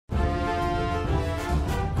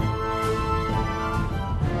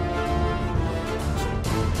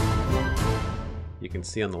can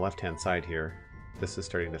see on the left-hand side here, this is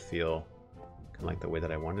starting to feel kind of like the way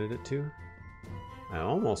that I wanted it to. I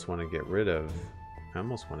almost want to get rid of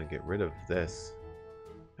this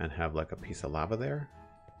and have like a piece of lava there.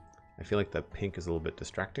 I feel like the pink is a little bit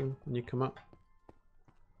distracting when you come up.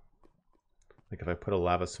 Like if I put a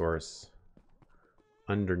lava source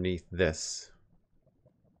underneath this,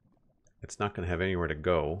 it's not going to have anywhere to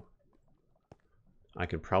go. I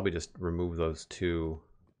could probably just remove those two.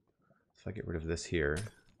 So I get rid of this here.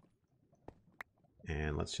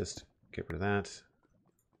 And let's just get rid of that.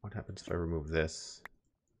 What happens if I remove this?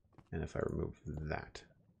 And if I remove that?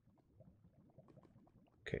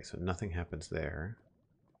 Okay, so nothing happens there.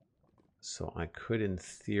 So I could, in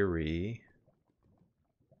theory,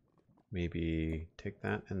 maybe take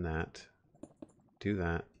that and that, do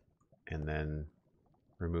that, and then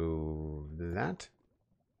remove that.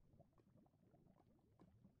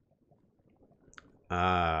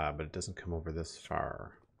 Ah, but it doesn't come over this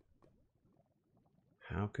far.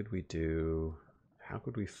 How could we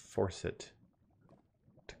force it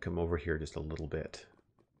to come over here just a little bit?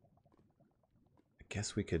 I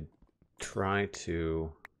guess we could try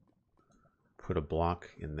to put a block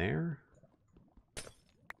in there.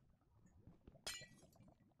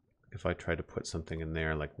 If I try to put something in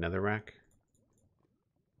there like netherrack,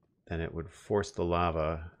 then it would force the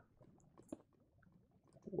lava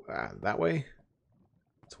that way.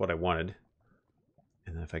 That's what I wanted.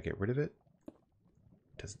 And then if I get rid of it,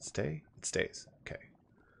 does it stay? It stays. Okay.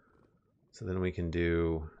 So then we can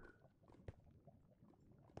do,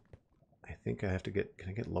 I think I have to get,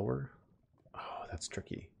 can I get lower? Oh, that's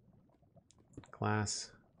tricky.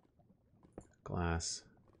 Glass, glass,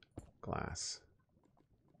 glass.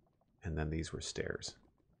 And then these were stairs.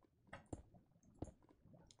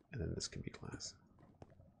 And then this can be glass.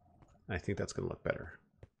 I think that's going to look better.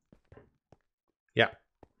 Yeah.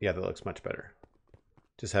 Yeah, that looks much better.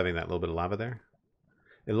 Just having that little bit of lava there.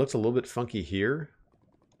 It looks a little bit funky here.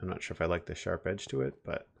 I'm not sure if I like the sharp edge to it,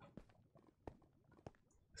 but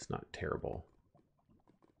it's not terrible.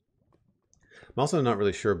 I'm also not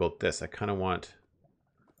really sure about this. I kind of want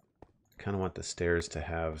the stairs to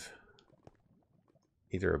have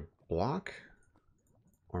either a block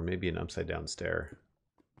or maybe an upside down stair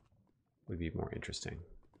would be more interesting.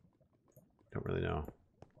 Don't really know.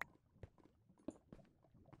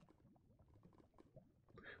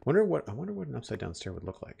 I wonder what an upside down stair would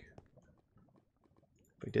look like.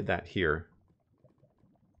 If we did that here.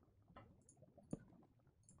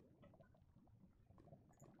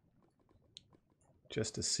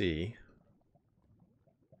 Just to see.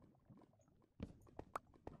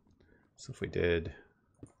 So if we did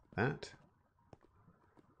that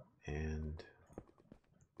and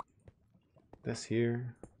this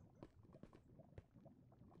here.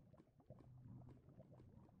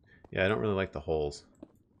 Yeah, I don't really like the holes.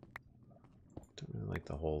 Don't really like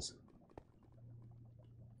the holes.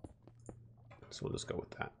 So we'll just go with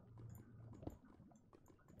that.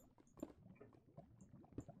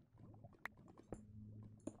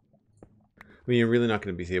 I mean, you're really not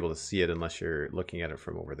going to be able to see it unless you're looking at it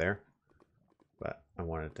from over there. But I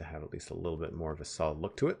wanted to have at least a little bit more of a solid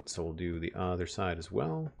look to it. So we'll do the other side as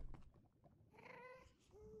well.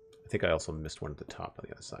 I think I also missed one at the top on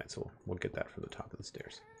the other side. So we'll get that from the top of the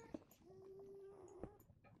stairs.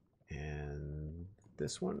 And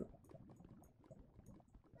this one.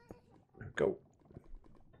 There we go.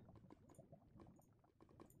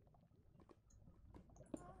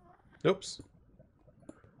 Oops.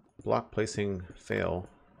 Block placing fail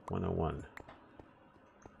 101.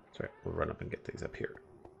 Sorry, we'll run up and get these up here.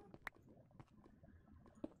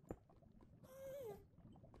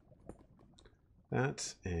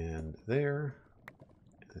 That and there.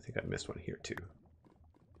 And I think I missed one here too.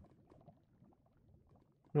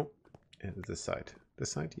 Nope. And this side.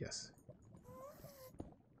 This side, yes.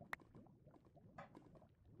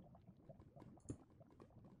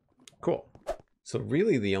 Cool. So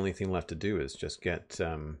really the only thing left to do is just get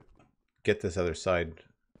this other side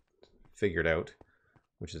figured out,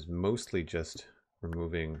 which is mostly just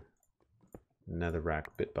removing netherrack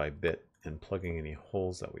bit by bit and plugging any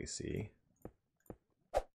holes that we see.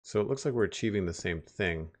 So it looks like we're achieving the same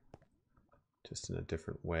thing, just in a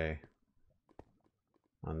different way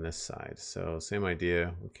on this side. So same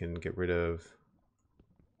idea, we can get rid of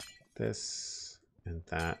this and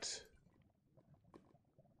that,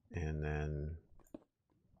 and then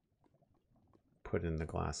put in the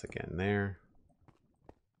glass again there.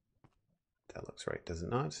 That looks right, does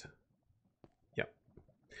it not? Yep.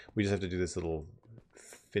 We just have to do this little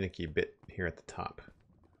finicky bit here at the top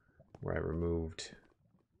where I removed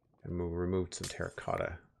some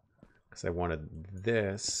terracotta because I wanted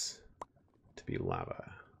this to be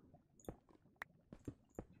lava.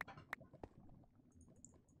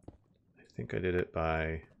 I think I did it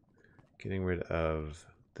by getting rid of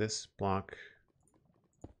this block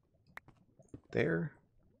there,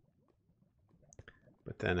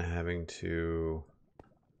 but then having to,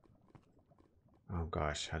 oh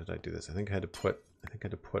gosh, how did I do this? I think I had to put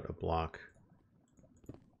a block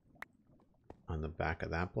on the back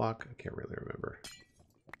of that block. I can't really remember.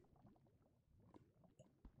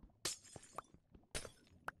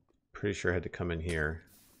 Pretty sure I had to come in here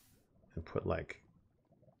and put like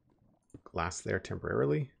glass there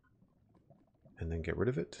temporarily and then get rid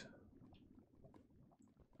of it.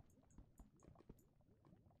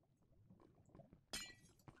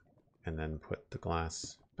 And then put the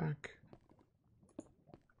glass back.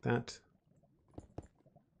 That.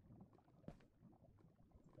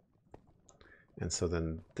 And so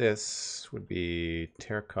then this would be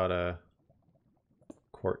terracotta,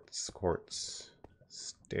 quartz, quartz,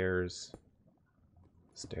 stairs,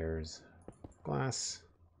 stairs, glass.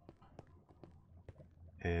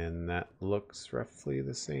 And that looks roughly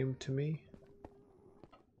the same to me.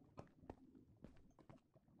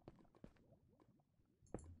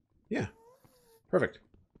 Yeah, perfect.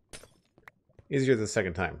 Easier the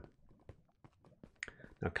second time.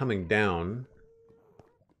 Now coming down,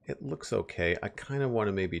 it looks okay. I kind of want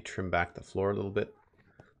to maybe trim back the floor a little bit.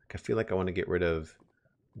 Like I feel like I want to get rid of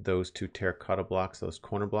those two terracotta blocks, those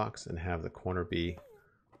corner blocks, and have the corner be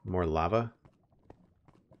more lava.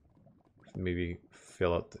 Maybe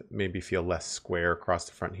feel less square across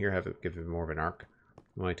the front here. Have it give it more of an arc.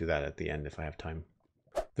 I might do that at the end if I have time.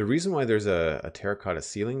 The reason why there's a terracotta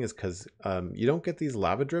ceiling is because you don't get these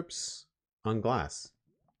lava drips on glass,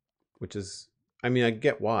 which is, I mean, I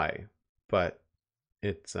get why, but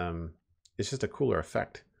it's just a cooler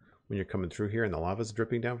effect when you're coming through here and the lava's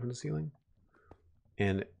dripping down from the ceiling.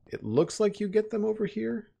 And it looks like you get them over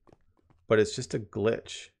here, but it's just a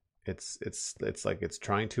glitch. It's like it's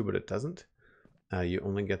trying to, but it doesn't. You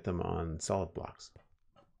only get them on solid blocks.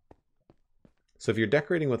 So if you're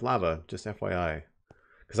decorating with lava, just FYI,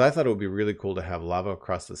 because I thought it would be really cool to have lava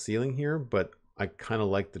across the ceiling here, but I kind of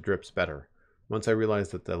like the drips better. Once I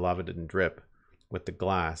realized that the lava didn't drip with the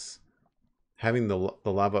glass, having the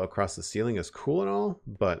lava across the ceiling is cool and all,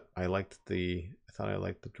 but I thought I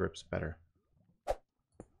liked the drips better.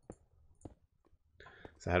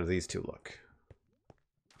 So how do these two look?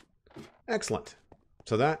 Excellent.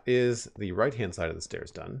 So that is the right-hand side of the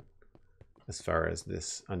stairs done. As far as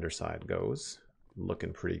this underside goes,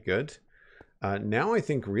 looking pretty good. Now I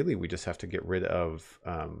think really we just have to get rid of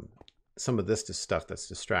some of this stuff that's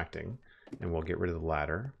distracting, and we'll get rid of the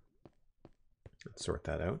ladder. Let's sort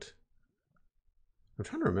that out. I'm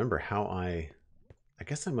trying to remember how I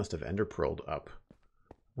guess I must have ender pearled up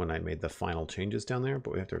when I made the final changes down there,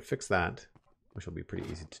 but we have to fix that, which will be pretty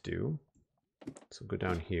easy to do. So go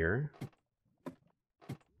down here.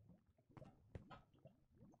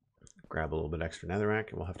 Grab a little bit extra netherrack,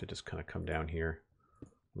 and we'll have to just kind of come down here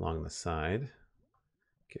along the side.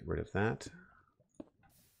 Get rid of that.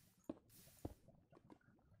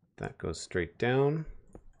 That goes straight down.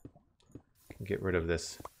 Can get rid of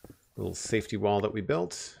this little safety wall that we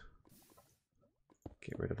built.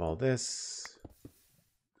 Get rid of all this.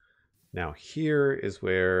 Now here is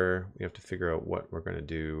where we have to figure out what we're going to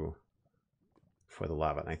do for the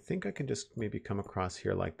lava. And I think I can just maybe come across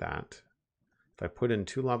here like that. If I put in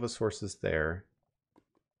two lava sources there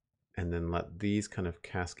and then let these kind of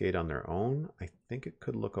cascade on their own, I think it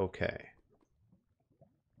could look okay.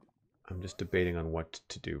 I'm just debating on what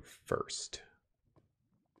to do first.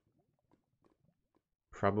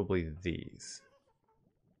 Probably these.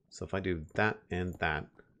 So if I do that and that,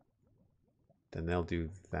 then they'll do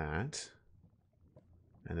that.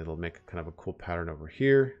 And it'll make kind of a cool pattern over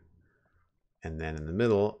here. And then in the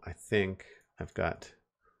middle, I think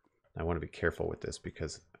I want to be careful with this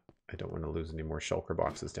because I don't want to lose any more shulker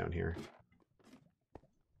boxes down here.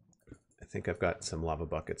 I think I've got some lava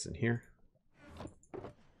buckets in here.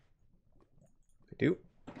 I do.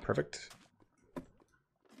 Perfect.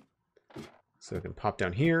 So we can pop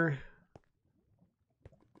down here.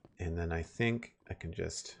 And then I think I can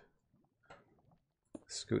just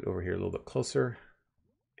scoot over here a little bit closer.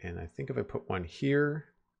 And I think if I put one here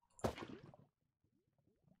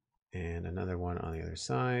and another one on the other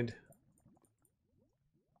side,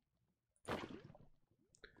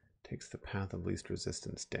 takes the path of least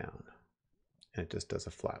resistance down. And it just does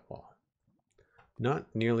a flat wall. Not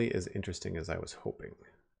nearly as interesting as I was hoping.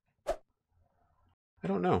 I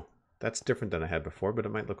don't know. That's different than I had before, but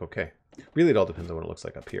it might look okay. Really, it all depends on what it looks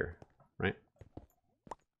like up here, right?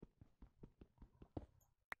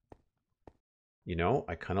 You know,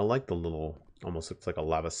 I kind of like the little, almost looks like a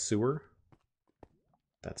lava sewer.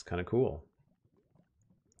 That's kind of cool.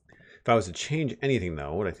 If I was to change anything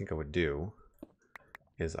though, what I think I would do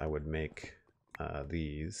is I would make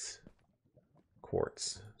these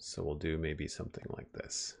quartz. So we'll do maybe something like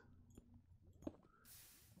this.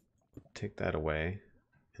 Take that away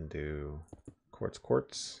and do quartz,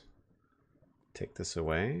 quartz. Take this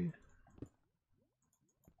away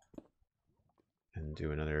and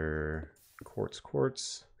do another quartz,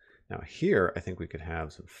 quartz. Now here, I think we could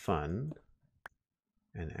have some fun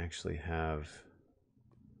and actually have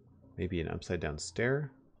maybe an upside down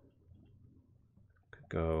stair. Could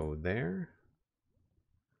go there.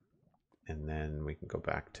 And then we can go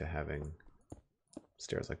back to having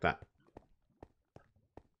stairs like that.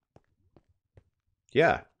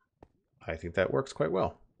 Yeah, I think that works quite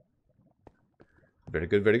well. Very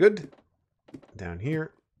good, very good. Down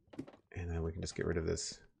here. And then we can just get rid of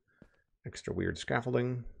this extra weird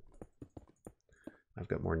scaffolding. I've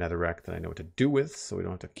got more netherrack that I know what to do with, so we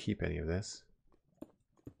don't have to keep any of this.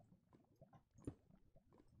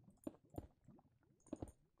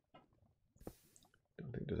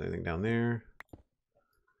 Don't think there's anything down there.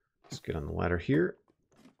 Let's get on the ladder here.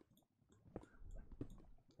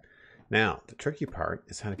 Now, the tricky part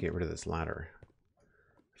is how to get rid of this ladder.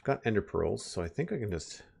 I've got ender pearls, so I think I can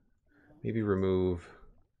just maybe remove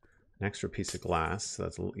an extra piece of glass so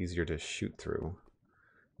that's a little easier to shoot through.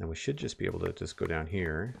 Then we should just be able to just go down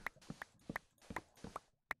here,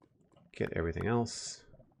 get everything else,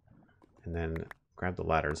 and then grab the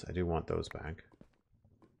ladders. I do want those back.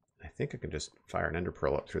 I think I can just fire an ender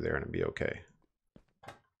pearl up through there and it'll be okay.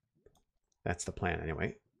 That's the plan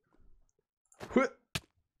anyway.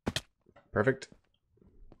 Perfect.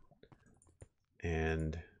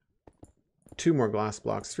 And 2 more glass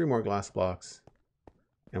blocks, 3 more glass blocks.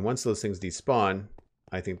 And once those things despawn,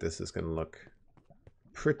 I think this is going to look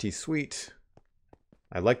pretty sweet.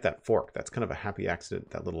 I like that fork. That's kind of a happy accident,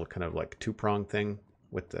 that little kind of like 2-prong thing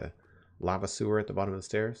with the lava sewer at the bottom of the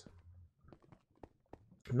stairs.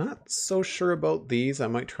 I'm not so sure about these. I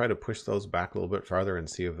might try to push those back a little bit farther and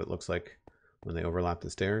see if it looks like when they overlap the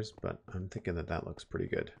stairs, but I'm thinking that that looks pretty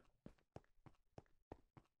good.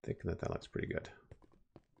 That looks pretty good.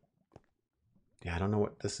 Yeah, I don't know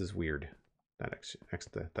what, this is weird,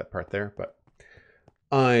 that part there, but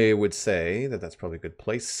I would say that that's probably a good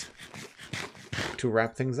place to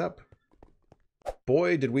wrap things up.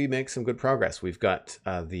 Boy, did we make some good progress. We've got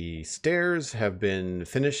the stairs have been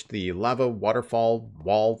finished, the lava waterfall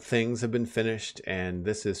wall things have been finished, and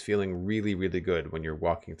this is feeling really, really good when you're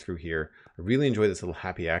walking through here. I really enjoy this little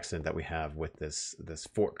happy accident that we have with this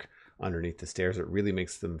fork underneath the stairs. It really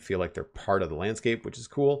makes them feel like they're part of the landscape, which is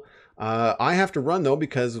cool. I have to run though,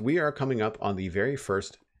 because we are coming up on the very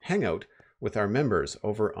first hangout with our members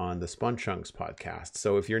over on the Spawn Chunks podcast.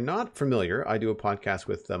 So if you're not familiar, I do a podcast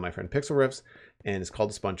with my friend Pixel Riffs, and it's called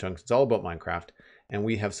the Spawn Chunks. It's all about Minecraft. And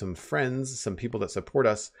we have some friends, some people that support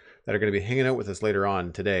us that are going to be hanging out with us later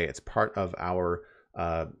on today. It's part of our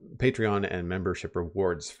Patreon and membership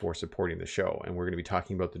rewards for supporting the show. And we're going to be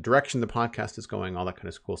talking about the direction the podcast is going, all that kind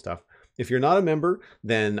of cool stuff. If you're not a member,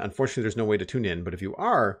 then unfortunately there's no way to tune in. But if you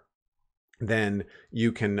are, then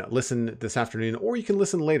you can listen this afternoon, or you can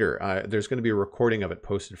listen later. There's going to be a recording of it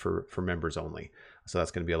posted for members only. So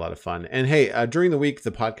that's going to be a lot of fun. And hey, during the week,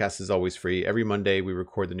 the podcast is always free. Every Monday, we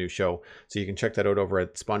record the new show. So you can check that out over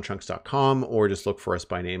at spawnchunks.com, or just look for us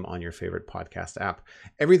by name on your favorite podcast app.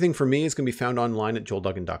 Everything for me is going to be found online at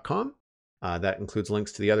joelduggan.com. That includes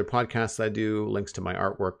links to the other podcasts I do, links to my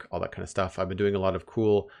artwork, all that kind of stuff. I've been doing a lot of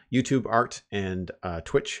cool YouTube art and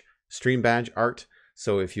Twitch stream badge art.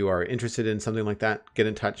 So if you are interested in something like that, get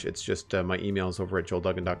in touch. It's just my emails over at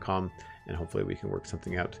joelduggan.com, and hopefully we can work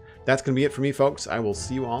something out. That's going to be it for me, folks. I will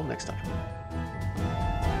see you all next time.